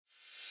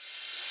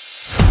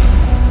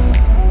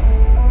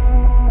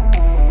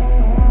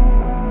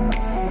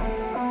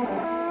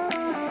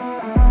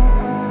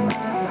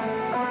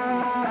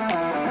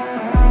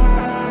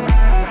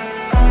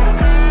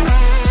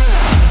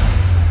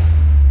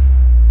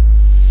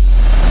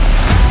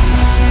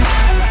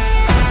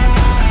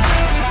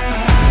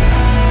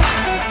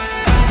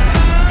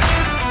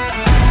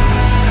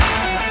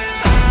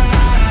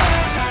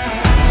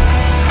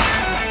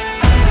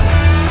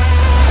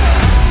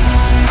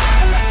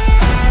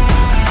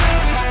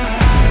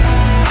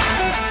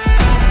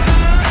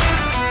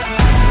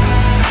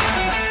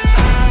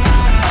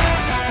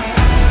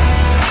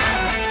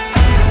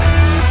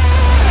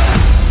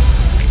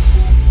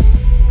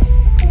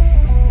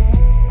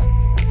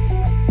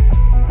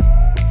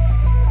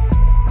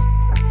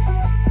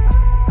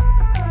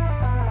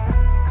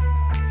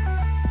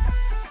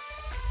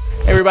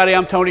everybody,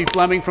 I'm Tony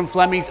Fleming from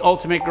Fleming's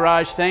Ultimate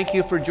Garage. Thank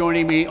you for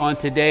joining me on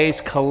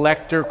today's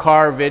collector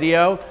car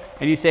video.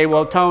 And you say,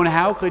 well, Tone,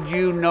 how could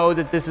you know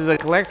that this is a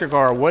collector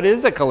car? What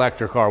is a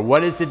collector car?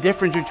 What is the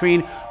difference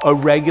between a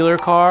regular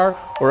car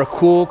or a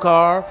cool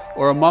car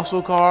or a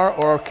muscle car,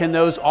 or can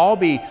those all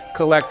be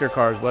collector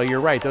cars? Well,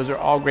 you're right. Those are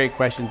all great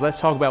questions. Let's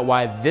talk about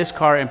why this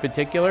car in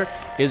particular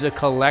is a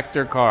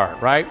collector car,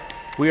 right?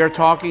 We are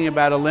talking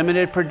about a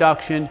limited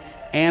production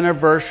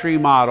anniversary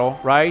model,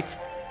 right?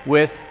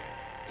 With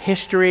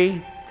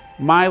history,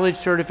 mileage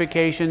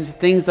certifications,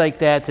 things like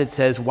that that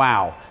says,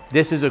 wow,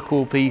 this is a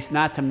cool piece,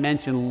 not to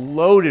mention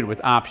loaded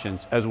with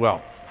options as well.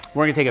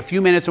 We're gonna take a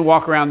few minutes to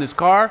walk around this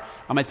car.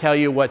 I'm gonna tell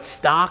you what's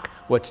stock,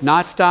 what's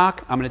not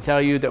stock. I'm gonna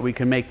tell you that we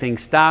can make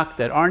things stock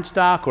that aren't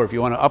stock, or if you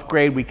wanna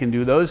upgrade, we can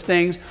do those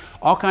things.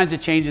 All kinds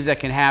of changes that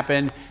can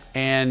happen.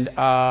 And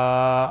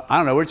I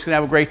don't know, we're just gonna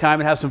have a great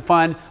time and have some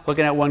fun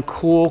looking at one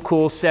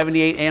cool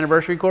 78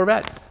 anniversary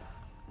Corvette.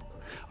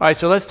 All right,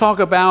 so let's talk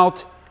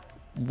about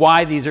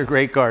why these are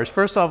great cars.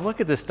 First off,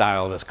 look at the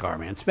style of this car,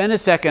 man. Spend a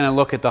second and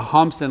look at the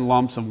humps and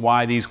lumps of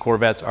why these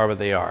Corvettes are what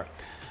they are.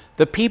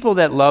 The people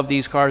that love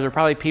these cars are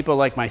probably people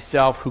like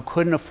myself who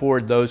couldn't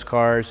afford those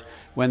cars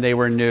when they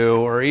were new,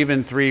 or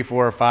even 3,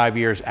 4, or 5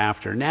 years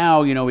after.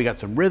 Now, you know, we got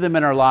some rhythm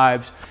in our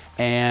lives,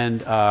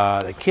 and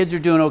the kids are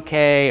doing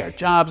okay, our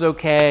job's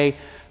okay,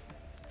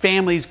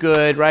 family's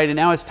good, right? And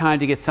now it's time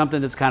to get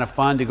something that's kind of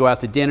fun to go out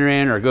to dinner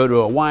in, or go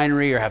to a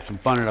winery, or have some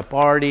fun at a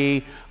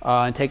party,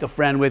 and take a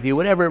friend with you,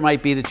 whatever it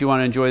might be that you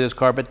want to enjoy this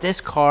car. But this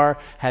car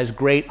has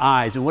great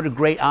eyes. And what do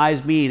great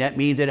eyes mean? That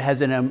means it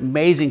has an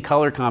amazing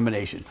color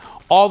combination.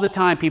 All the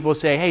time people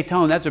say, hey,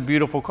 Tone, that's a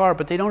beautiful car,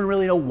 but they don't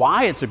really know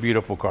why it's a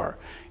beautiful car.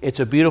 It's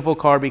a beautiful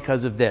car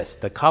because of this.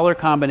 The color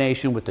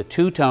combination with the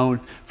two-tone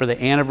for the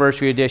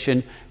anniversary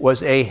edition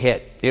was a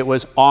hit. It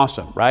was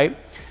awesome, right?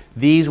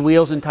 These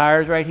wheels and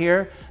tires right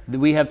here,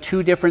 we have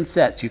two different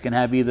sets. You can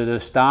have either the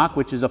stock,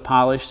 which is a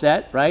polished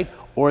set, right?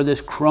 Or this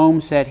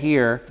chrome set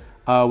here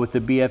with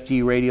the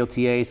BFG radial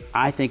TAs.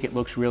 I think it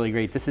looks really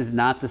great. This is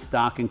not the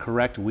stock and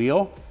correct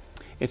wheel.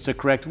 It's the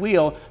correct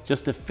wheel,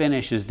 just the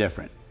finish is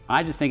different.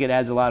 I just think it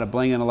adds a lot of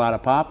bling and a lot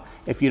of pop.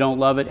 If you don't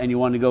love it and you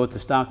want to go with the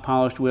stock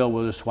polished wheel,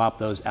 we'll just swap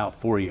those out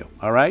for you,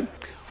 all right?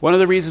 One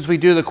of the reasons we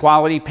do the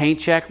quality paint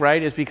check,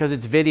 right, is because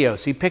it's video.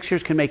 See,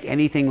 pictures can make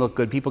anything look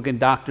good. People can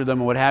doctor them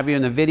and what have you.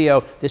 In the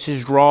video, this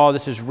is raw,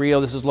 this is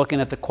real, this is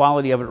looking at the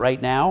quality of it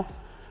right now,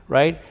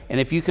 right? And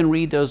if you can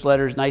read those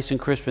letters nice and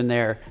crisp in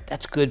there,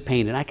 that's good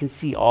paint, and I can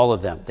see all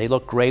of them. They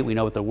look great, we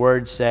know what the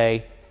words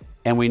say,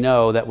 and we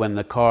know that when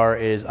the car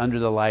is under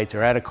the lights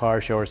or at a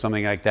car show or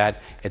something like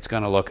that, it's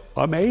gonna look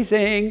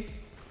amazing.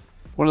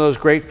 One of those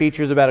great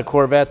features about a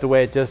Corvette, the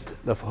way it just,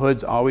 the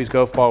hoods always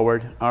go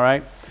forward, all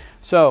right?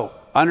 So,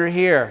 under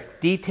here,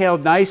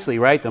 detailed nicely,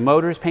 right? The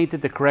motor's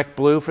painted the correct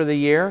blue for the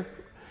year.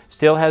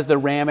 Still has the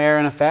ram air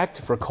in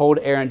effect for cold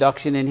air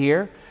induction in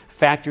here.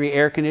 Factory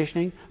air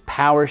conditioning,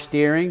 power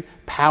steering,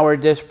 power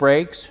disc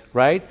brakes,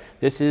 right?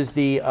 This is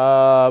the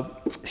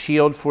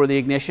shield for the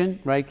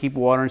ignition, right? Keep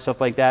water and stuff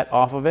like that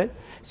off of it.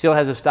 Still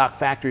has a stock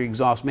factory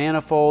exhaust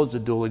manifolds, a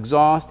dual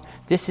exhaust.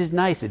 This is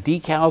nice. The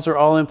decals are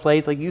all in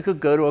place. Like, you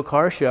could go to a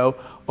car show,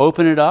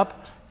 open it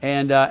up,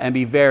 and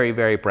be very,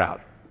 very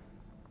proud.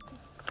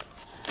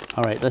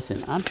 All right,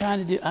 listen, I'm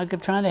trying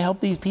to help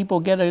these people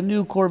get a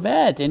new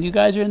Corvette, and you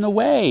guys are in the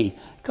way.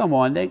 Come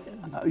on,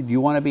 you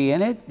want to be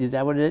in it? Is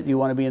that what it is? You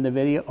want to be in the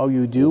video? Oh,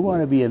 you do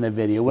want to be in the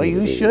video. Well,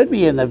 you should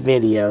be in the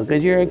video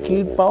because you're a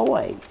cute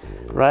boy,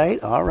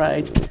 right? All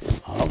right.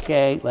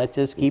 Okay, let's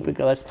just keep it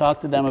going. Let's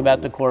talk to them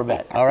about the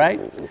Corvette, all right?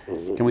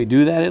 Can we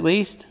do that at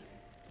least?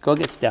 Go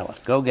get Stella.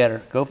 Go get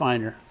her. Go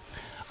find her.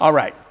 All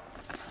right.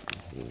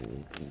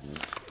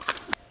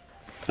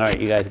 All right,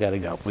 you guys got to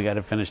go. We got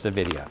to finish the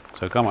video,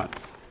 so come on.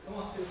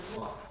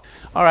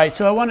 All right,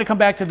 so I want to come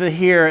back to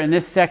here in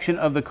this section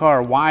of the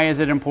car. Why is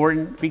it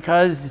important?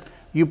 Because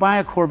you buy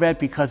a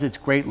Corvette because it's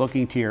great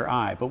looking to your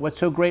eye. But what's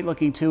so great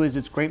looking too is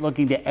it's great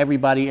looking to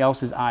everybody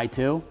else's eye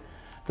too.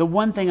 The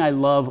one thing I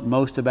love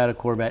most about a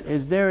Corvette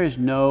is there is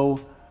no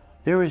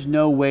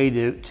way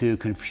to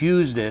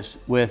confuse this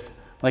with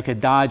like a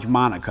Dodge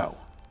Monaco,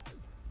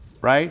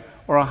 right?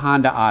 Or a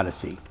Honda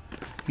Odyssey.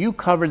 You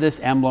cover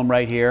this emblem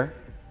right here,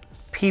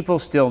 people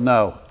still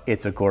know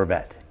it's a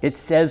Corvette. It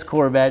says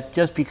Corvette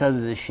just because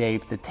of the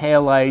shape, the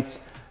taillights,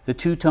 the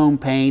two-tone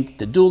paint,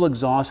 the dual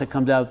exhaust that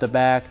comes out the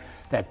back,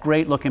 that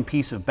great looking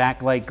piece of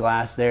backlight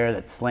glass there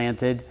that's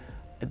slanted.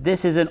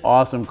 This is an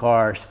awesome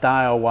car,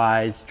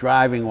 style-wise,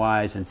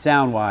 driving-wise, and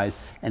sound-wise,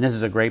 and this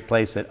is a great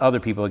place that other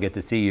people get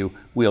to see you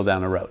wheel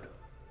down the road.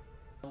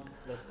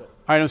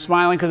 All right, I'm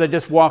smiling because I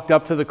just walked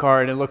up to the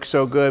car and it looks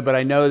so good, but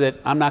I know that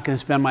I'm not going to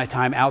spend my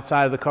time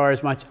outside of the car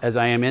as much as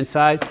I am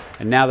inside,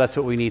 and now that's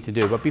what we need to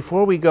do. But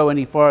before we go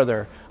any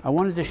farther, I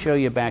wanted to show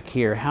you back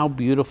here how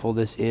beautiful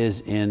this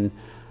is in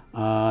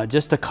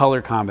just the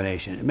color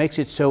combination. It makes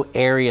it so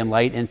airy and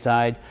light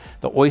inside.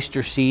 The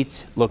oyster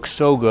seats look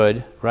so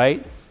good,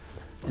 right?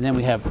 And then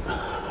we have,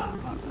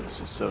 oh,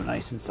 this is so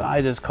nice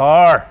inside this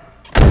car.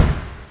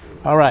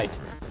 All right.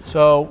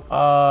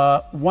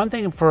 So one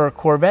thing for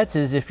Corvettes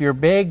is if you're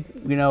big,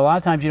 you know, a lot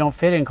of times you don't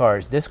fit in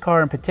cars. This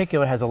car in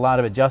particular has a lot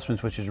of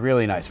adjustments, which is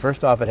really nice.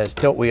 First off, it has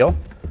tilt wheel.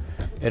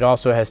 It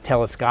also has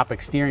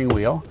telescopic steering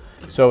wheel.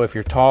 So if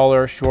you're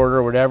taller,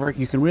 shorter, whatever,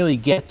 you can really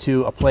get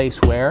to a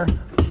place where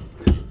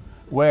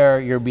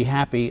you'll be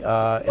happy in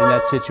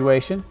that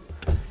situation.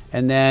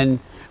 And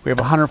then we have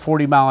a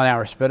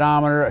 140-mile-an-hour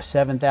speedometer, a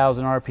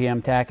 7,000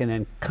 RPM tach, and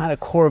then kind of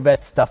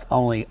Corvette stuff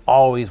only,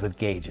 always with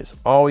gauges,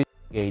 always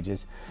with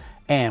gauges.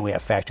 And we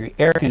have factory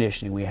air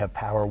conditioning, we have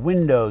power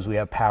windows, we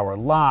have power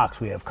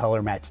locks, we have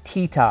color matched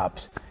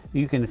T-tops.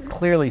 You can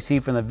clearly see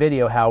from the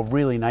video how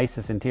really nice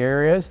this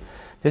interior is.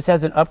 This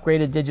has an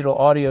upgraded digital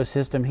audio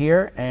system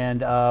here and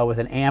with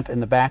an amp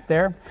in the back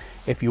there.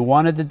 If you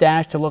wanted the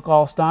dash to look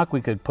all stock,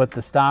 we could put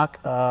the stock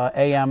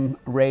AM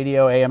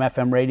radio, AM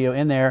FM radio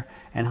in there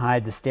and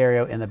hide the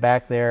stereo in the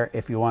back there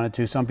if you wanted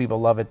to. Some people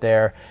love it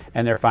there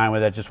and they're fine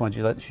with it. Just want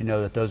to let you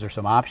know that those are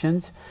some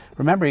options.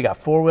 Remember, you got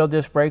 4-wheel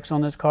disc brakes on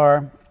this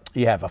car.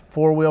 You have a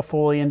 4-wheel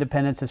fully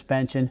independent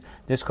suspension.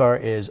 This car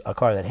is a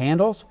car that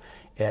handles.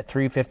 That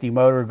 350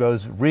 motor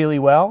goes really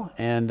well,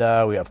 and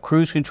we have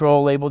cruise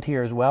control labeled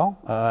here as well.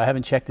 I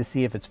haven't checked to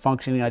see if it's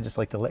functioning. I just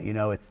like to let you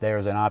know it's there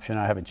as an option.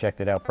 I haven't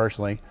checked it out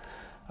personally.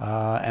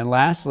 And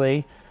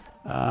lastly,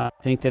 I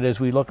think that as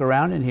we look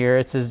around in here,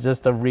 it's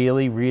just a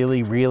really,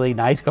 really, really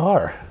nice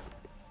car.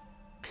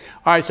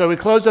 All right, so we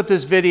close up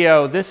this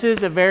video. This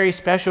is a very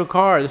special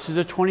car. This is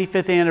a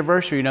 25th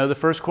anniversary. You know, the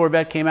first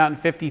Corvette came out in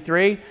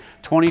 ~53.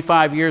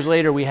 25 years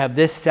later, we have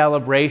this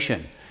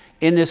celebration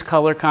in this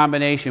color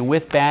combination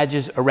with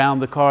badges around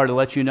the car to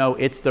let you know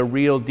it's the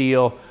real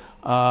deal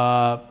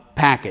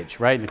package,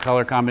 right? In the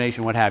color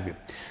combination, what have you.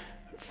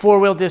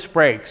 4-wheel disc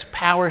brakes,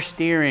 power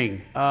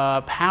steering,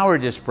 power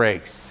disc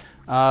brakes,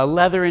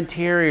 leather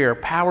interior,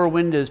 power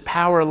windows,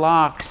 power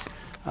locks.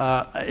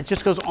 It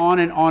just goes on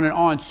and on and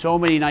on. So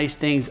many nice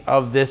things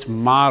of this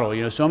model.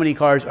 You know, so many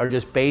cars are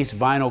just base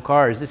vinyl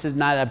cars. This is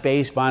not a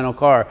base vinyl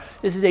car.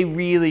 This is a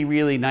really,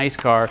 really nice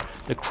car.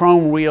 The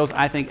chrome wheels,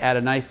 I think, add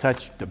a nice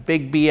touch. The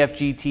big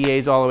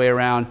BFGTAs all the way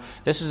around.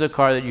 This is a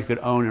car that you could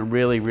own and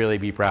really, really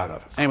be proud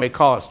of. Anyway,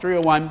 call us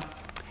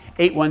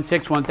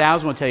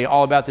 301-816-1000. We'll tell you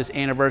all about this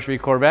anniversary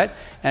Corvette.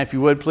 And if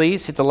you would,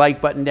 please hit the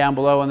like button down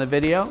below on the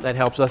video. That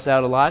helps us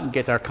out a lot and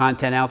get our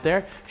content out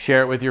there.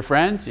 Share it with your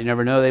friends. You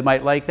never know, they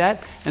might like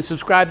that. And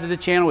subscribe to the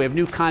channel. We have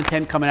new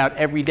content coming out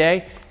every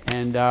day.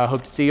 And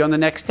hope to see you on the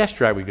next test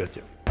drive we go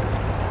to.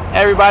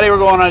 Everybody, we're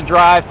going on a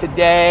drive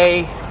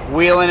today,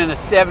 wheeling in a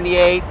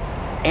 '78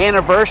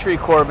 anniversary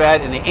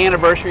Corvette in the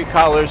anniversary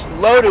colors,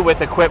 loaded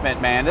with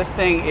equipment, man. This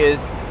thing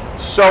is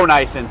so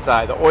nice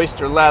inside. The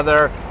oyster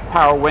leather,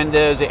 power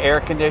windows, the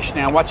air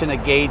conditioning. I'm watching the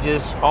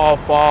gauges all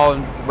fall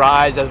and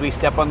rise as we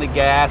step on the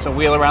gas and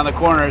wheel around the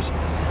corners.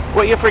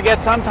 What you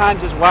forget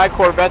sometimes is why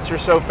Corvettes are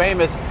so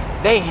famous.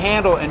 They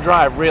handle and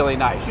drive really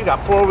nice. You got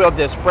 4-wheel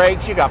disc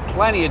brakes, you got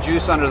plenty of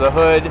juice under the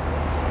hood,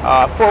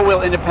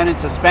 4-wheel independent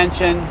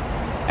suspension,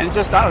 and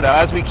just, I don't know,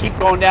 as we keep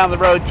going down the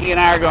road, T and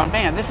I are going,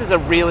 man, this is a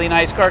really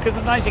nice car, because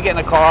sometimes you get in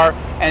a car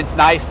and it's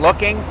nice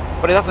looking,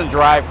 but it doesn't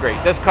drive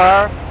great. This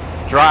car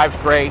drives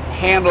great,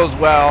 handles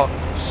well,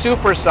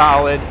 super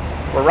solid.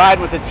 We're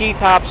riding with the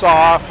T-tops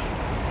off.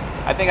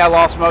 I think I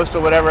lost most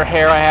of whatever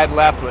hair I had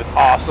left. It was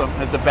awesome.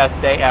 It's the best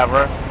day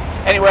ever.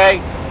 Anyway,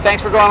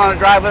 thanks for going on a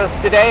drive with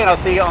us today, and I'll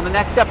see you on the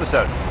next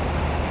episode.